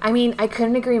I mean, I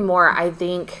couldn't agree more. I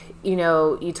think,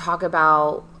 you talk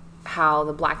about how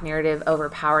the black narrative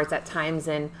overpowers at times,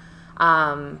 and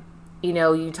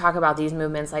you talk about these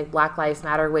movements like Black Lives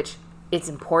Matter, which it's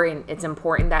important. It's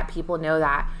important that people know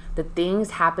that the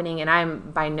things happening, and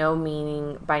I'm by no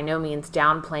means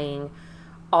downplaying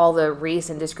all the race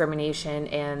and discrimination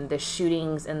and the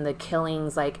shootings and the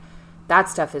killings. Like, that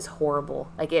stuff is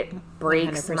horrible. Like, it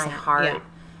breaks my heart.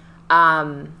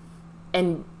 Yeah.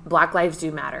 And Black lives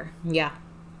do matter. Yeah.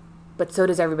 But so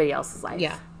does everybody else's life.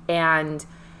 Yeah. And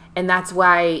that's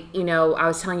why, I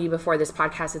was telling you before this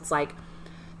podcast, it's like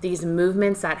these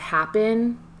movements that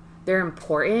happen, they're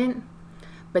important,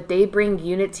 but they bring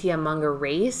unity among a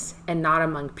race and not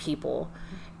among people.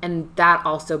 And that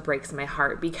also breaks my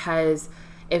heart, because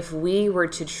if we were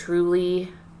to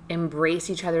truly embrace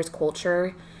each other's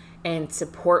culture and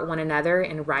support one another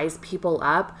and rise people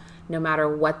up, no matter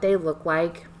what they look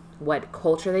like, what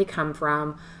culture they come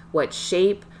from, what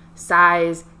shape,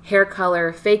 size, hair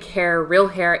color, fake hair, real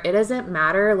hair, it doesn't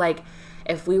matter. Like,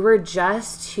 if we were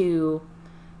just to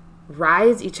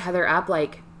rise each other up,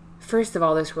 like, first of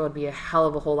all, this world would be a hell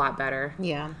of a whole lot better.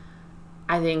 Yeah.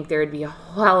 I think there would be a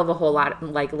hell of a whole lot,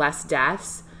 like, less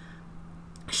deaths,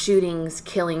 shootings,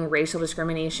 killing, racial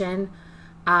discrimination.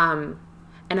 And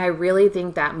I really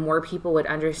think that more people would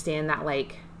understand that,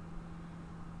 like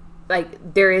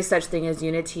there is such thing as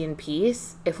unity and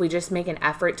peace if we just make an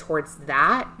effort towards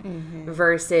that,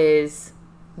 versus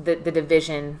the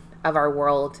division of our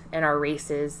world and our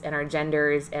races and our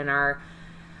genders and our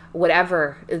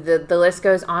whatever. The list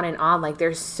goes on and on. Like,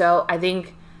 I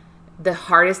think the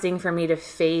hardest thing for me to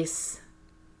face,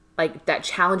 like, that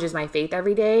challenges my faith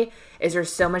every day, is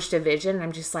there's so much division. And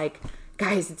I'm just like,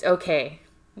 guys, it's okay.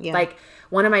 Yeah. Like,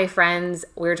 one of my friends,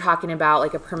 we were talking about,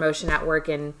 like, a promotion at work,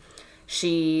 and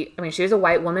she was a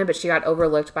white woman, but she got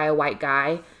overlooked by a white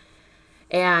guy,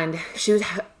 and she was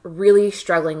really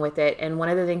struggling with it. And one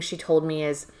of the things she told me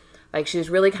is, like, she was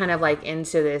really kind of, like,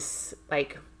 into this,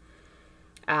 like,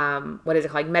 what is it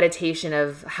called? Like, meditation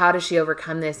of how does she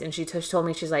overcome this? And she told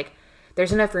me, she's like,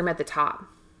 there's enough room at the top.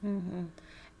 Mm-hmm.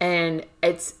 And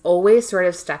it's always sort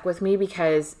of stuck with me,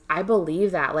 because I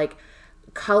believe that, like,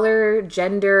 color,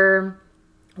 gender,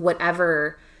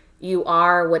 whatever you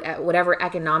are, whatever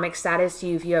economic status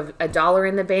if you have $1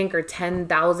 in the bank or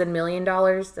 $10,000 million,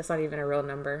 that's not even a real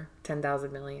number.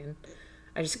 10,000 million.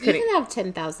 I just couldn't. You can have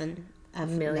 10,000 of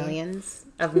millions.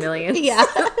 Of millions. Yeah.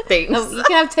 Thanks. You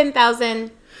can have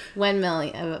 10,000, $1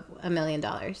 million of $1 million.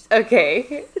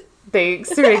 Okay.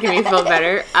 Thanks for making me feel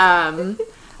better.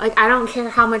 Like, I don't care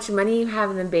how much money you have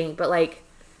in the bank, but like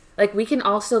we can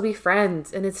all still be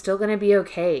friends, and it's still going to be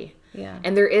okay. Yeah.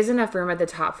 And there is enough room at the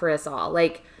top for us all.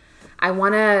 Like, I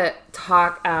want to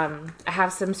talk, I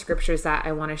have some scriptures that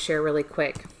I want to share really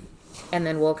quick, and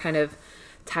then we'll kind of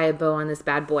tie a bow on this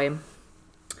bad boy.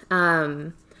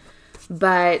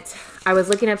 But I was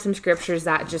looking up some scriptures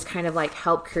that just kind of, like,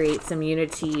 help create some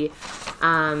unity.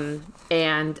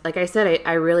 And like I said,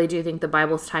 I really do think the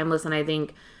Bible's timeless, and I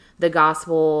think the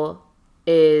gospel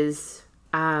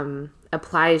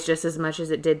applies just as much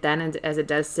as it did then as it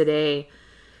does today.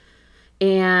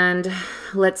 And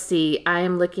let's see, I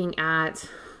am looking at,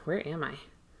 where am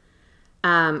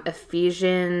I?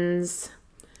 Ephesians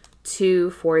 2,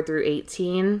 4 through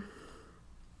 18.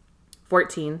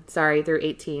 14, sorry, through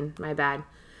 18, my bad.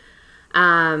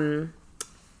 And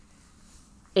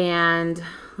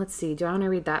let's see, do I want to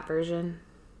read that version?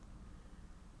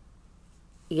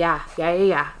 Yeah.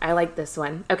 I like this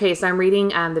one. Okay, so I'm reading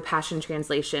the Passion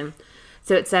Translation.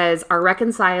 So it says, our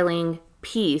reconciling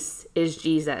peace is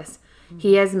Jesus.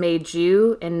 He has made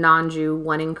Jew and non-Jew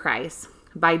one in Christ.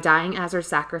 By dying as our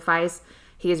sacrifice,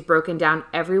 he has broken down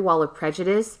every wall of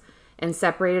prejudice and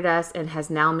separated us, and has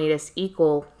now made us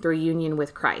equal through union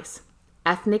with Christ.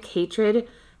 Ethnic hatred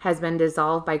has been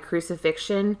dissolved by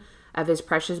crucifixion of his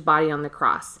precious body on the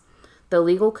cross. The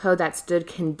legal code that stood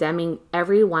condemning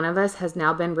every one of us has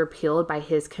now been repealed by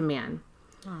his command.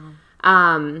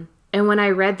 And when I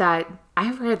read that,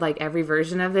 I've read like every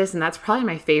version of this, and that's probably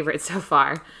my favorite so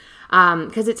far.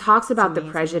 Because it talks about the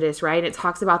prejudice, right? It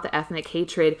talks about the ethnic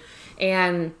hatred.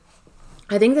 And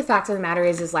I think the fact of the matter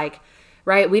is like,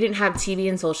 right, we didn't have TV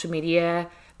and social media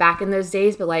back in those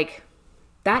days, but like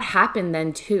that happened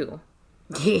then too.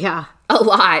 Yeah. A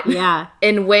lot. Yeah.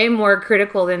 And way more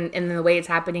critical than in the way it's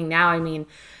happening now. I mean,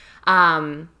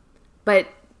 but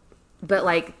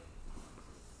like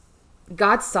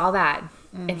God saw that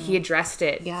and he addressed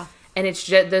it. Yeah. And it's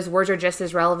just, those words are just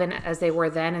as relevant as they were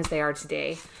then as they are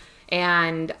today.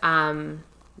 And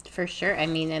for sure. I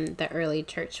mean, in the early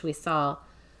church, we saw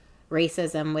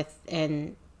racism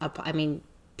within,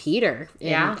 Peter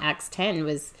in Acts 10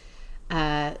 was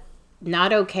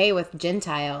not okay with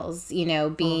Gentiles,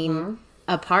 being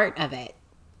a part of it,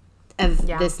 of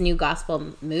this new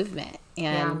gospel movement.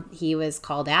 And he was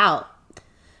called out.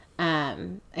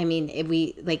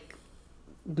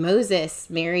 Moses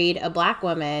married a black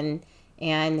woman,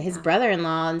 and his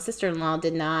brother-in-law and sister-in-law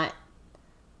did not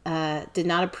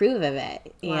approve of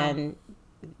it. Wow. And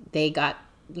they got,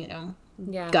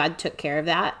 God took care of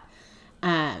that.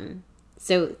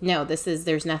 So no,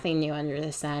 there's nothing new under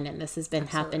the sun, and this has been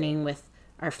happening with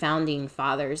our founding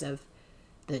fathers of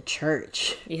the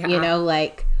church. Yeah.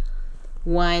 Like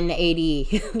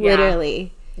 180,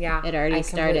 literally. Yeah. It already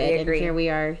started, and here we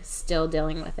are still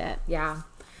dealing with it. Yeah.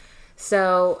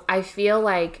 So I feel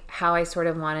like how I sort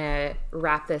of want to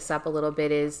wrap this up a little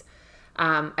bit is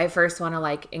I first want to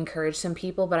like encourage some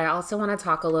people, but I also want to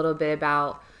talk a little bit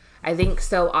about, I think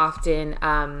so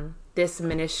often this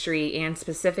ministry and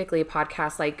specifically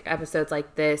podcasts like episodes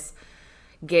like this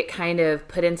get kind of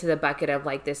put into the bucket of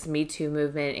like this Me Too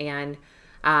movement. And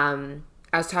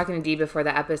I was talking to Dee before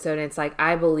the episode, and it's like,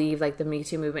 I believe like the Me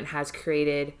Too movement has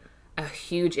created a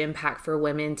huge impact for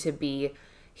women to be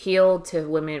healed, for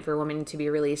women to be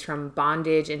released from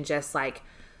bondage and just like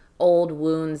old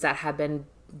wounds that have been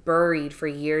buried for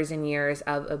years and years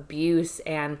of abuse.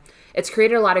 And it's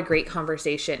created a lot of great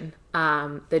conversation.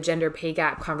 The gender pay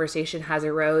gap conversation has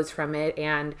arose from it,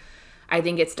 and I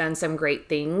think it's done some great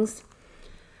things.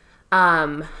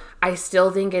 I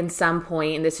still think in some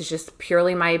point, and this is just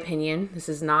purely my opinion, this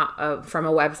is not from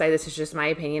a website, this is just my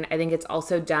opinion, I think it's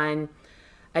also done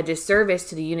a disservice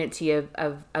to the unity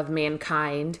of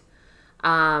mankind,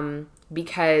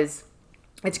 because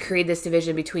it's created this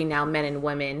division between now men and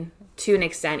women to an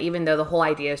extent, even though the whole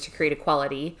idea is to create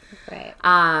equality. Right.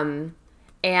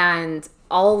 And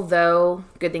although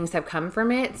good things have come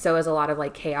from it, so is a lot of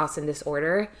like chaos and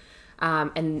disorder.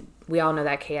 And we all know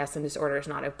that chaos and disorder is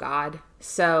not of God.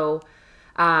 So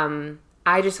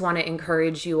I just want to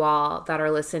encourage you all that are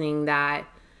listening that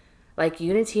like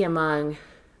unity among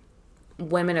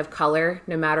women of color,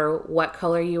 no matter what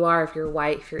color you are, if you're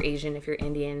white, if you're Asian, if you're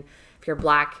Indian, if you're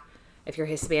black, if you're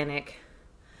Hispanic,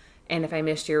 and if I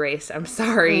missed your race, I'm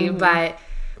sorry, but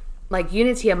like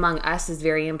unity among us is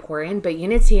very important, but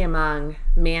unity among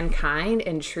mankind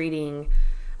and treating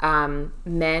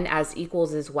men as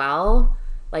equals as well,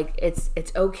 like it's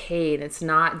okay, and it's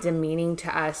not demeaning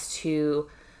to us to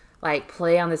like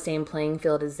play on the same playing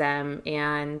field as them.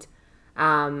 And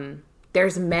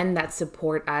there's men that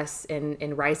support us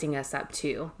in rising us up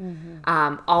too.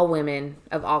 All women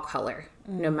of all color,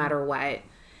 no matter what.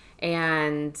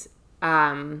 And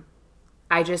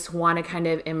I just want to kind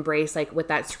of embrace like what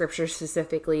that scripture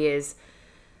specifically is,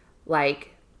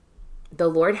 like the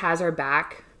Lord has our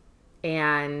back,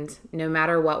 and no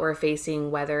matter what we're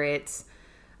facing, whether it's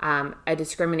a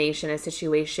discrimination, a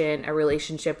situation, a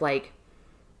relationship, like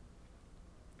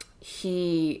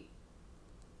he's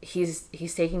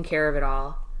taking care of it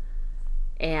all.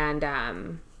 And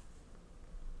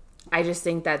I just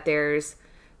think that there's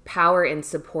power in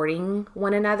supporting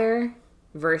one another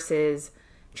versus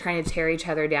trying to tear each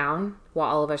other down while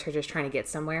all of us are just trying to get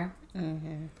somewhere.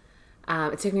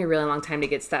 It took me a really long time to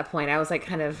get to that point. I was like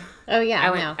kind of... Oh,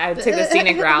 yeah, I took the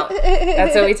scenic route.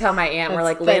 That's what we tell my aunt. We're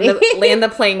like, land the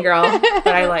plane, girl.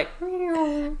 But I like...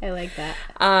 I like that.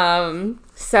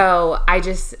 So I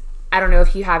don't know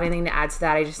if you have anything to add to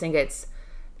that. I just think it's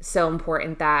so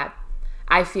important that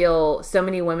I feel so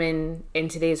many women in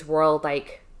today's world,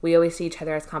 like we always see each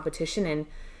other as competition, and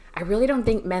I really don't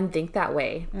think men think that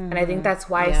way. And I think that's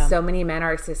why so many men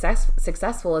are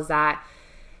successful is that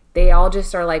they all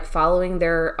just are like following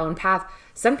their own path,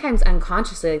 sometimes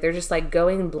unconsciously, like they're just like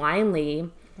going blindly.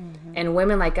 And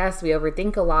women like us, we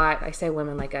overthink a lot. I say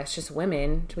women like us, just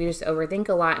women. We just overthink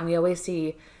a lot, and we always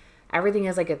see everything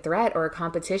as like a threat or a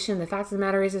competition. The fact of the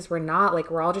matter is we're not. Like,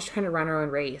 we're all just trying to run our own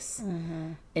race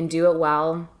and do it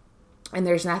well. And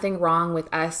there's nothing wrong with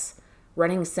us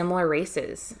running similar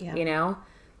races, you know?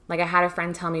 Like, I had a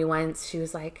friend tell me once, she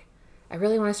was like, I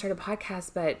really want to start a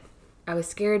podcast, but I was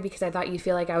scared because I thought you'd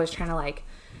feel like I was trying to like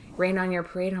rain on your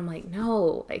parade. And I'm like,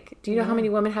 no, like, do you know how many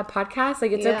women have podcasts?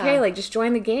 Like, it's okay. Like, just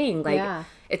join the gang. Like,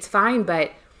 it's fine,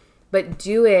 but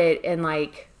do it and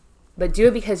like, but do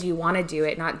it because you want to do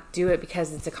it, not do it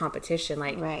because it's a competition.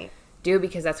 Like, do it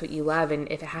because that's what you love.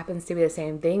 And if it happens to be the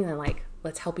same thing, then like,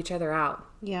 let's help each other out.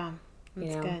 Yeah.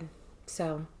 That's good.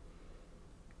 So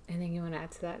anything you want to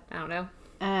add to that? I don't know.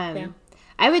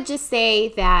 I would just say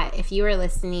that if you are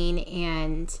listening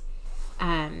and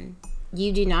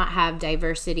you do not have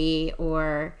diversity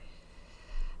or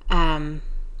a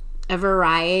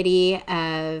variety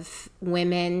of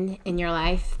women in your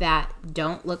life that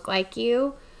don't look like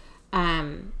you,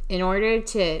 in order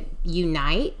to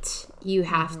unite, you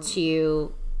have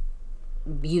to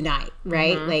unite,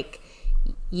 right? Like,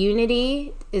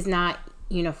 unity is not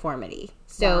uniformity.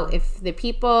 So if the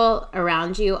people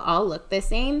around you all look the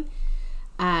same,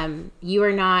 you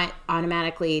are not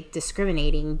automatically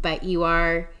discriminating, but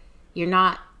you're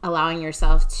not allowing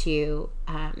yourself to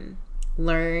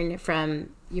learn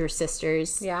from your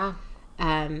sisters,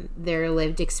 their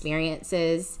lived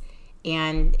experiences,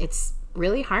 and it's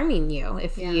really harming you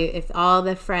if all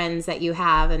the friends that you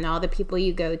have and all the people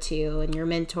you go to and your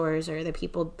mentors or the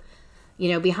people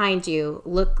behind you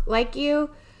look like you.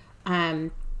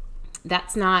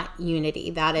 That's not unity.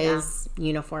 That is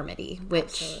uniformity,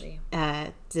 which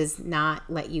does not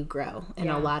let you grow in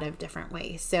a lot of different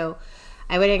ways. So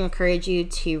I would encourage you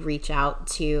to reach out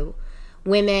to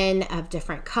women of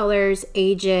different colors,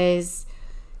 ages,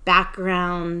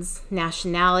 backgrounds,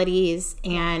 nationalities,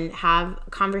 and have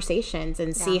conversations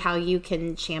and see how you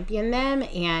can champion them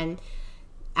and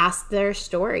ask their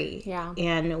story.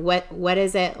 And what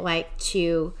is it like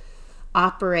to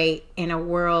operate in a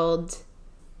world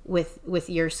with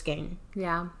your skin?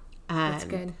 That's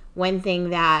good. One thing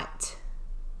that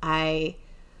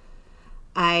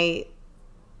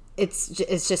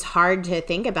it's just hard to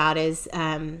think about is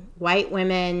white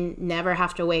women never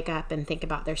have to wake up and think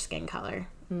about their skin color.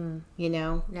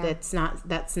 That's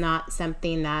not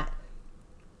something that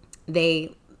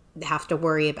they have to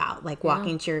worry about, like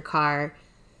walking to your car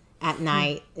at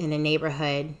night in a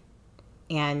neighborhood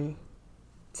and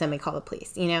somebody call the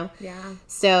police,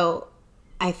 So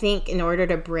I think in order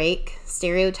to break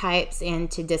stereotypes and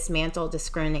to dismantle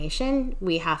discrimination,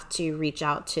 we have to reach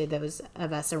out to those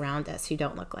of us around us who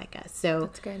don't look like us. So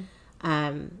that's good.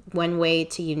 One way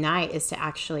to unite is to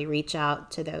actually reach out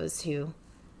to those who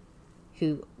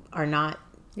are not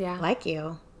like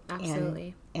you.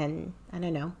 Absolutely. And I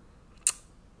don't know,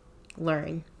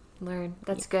 learn.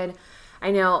 That's good. I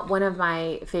know one of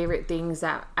my favorite things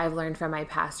that I've learned from my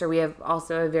pastor, we have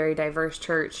also a very diverse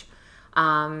church.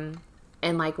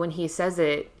 And like when he says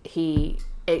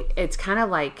it's kind of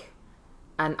like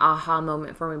an aha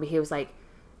moment for me. But he was like,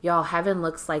 y'all, heaven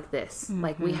looks like this.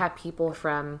 Like we have people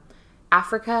from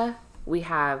Africa. We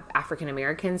have African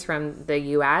Americans from the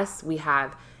U.S. We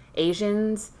have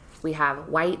Asians. We have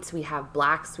whites. We have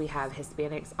blacks. We have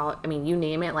Hispanics. You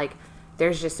name it. Like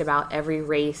there's just about every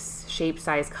race, shape,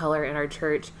 size, color in our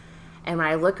church. And when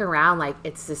I look around, like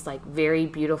it's this like very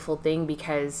beautiful thing,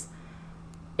 because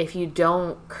if you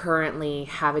don't currently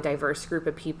have a diverse group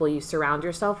of people you surround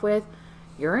yourself with,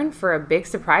 you're in for a big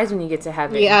surprise when you get to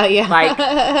heaven.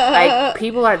 Like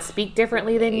people that speak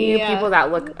differently than you, people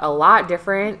that look a lot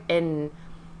different. And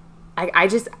I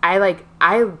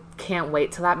can't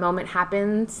wait till that moment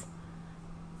happens.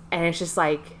 And it's just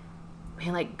like,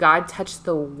 man, like God touched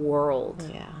the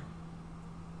world.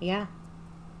 Yeah.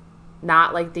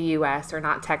 Not like the U.S. or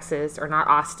not Texas or not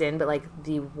Austin, but like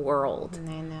the world.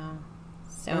 I know.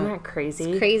 So isn't that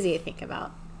crazy? It's crazy to think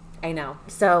about. I know.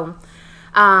 So,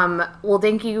 well,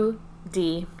 thank you,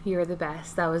 Dee. You're the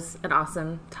best. That was an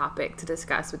awesome topic to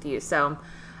discuss with you. So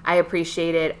I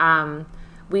appreciate it.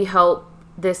 We hope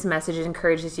this message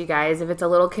encourages you guys. If it's a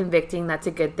little convicting, that's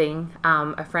a good thing.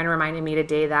 A friend reminded me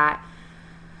today that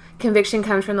conviction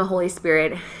comes from the Holy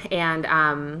Spirit,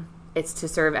 and it's to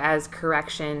serve as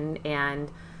correction.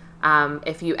 And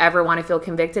if you ever want to feel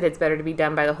convicted, it's better to be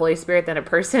done by the Holy Spirit than a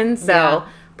person. So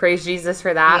praise Jesus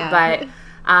for that.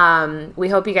 But we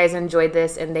hope you guys enjoyed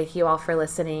this, and thank you all for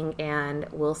listening, and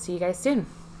we'll see you guys soon.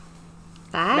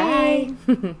 Bye.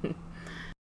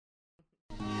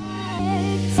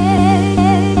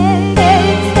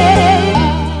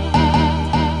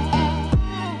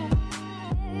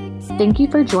 Thank you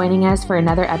for joining us for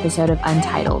another episode of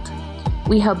Untitled.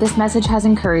 We hope this message has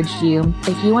encouraged you.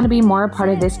 If you want to be more a part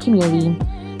of this community,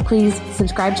 please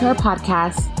subscribe to our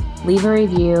podcast, leave a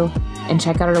review, and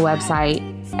check out our website,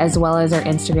 as well as our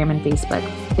Instagram and Facebook.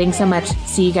 Thanks so much.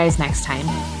 See you guys next time.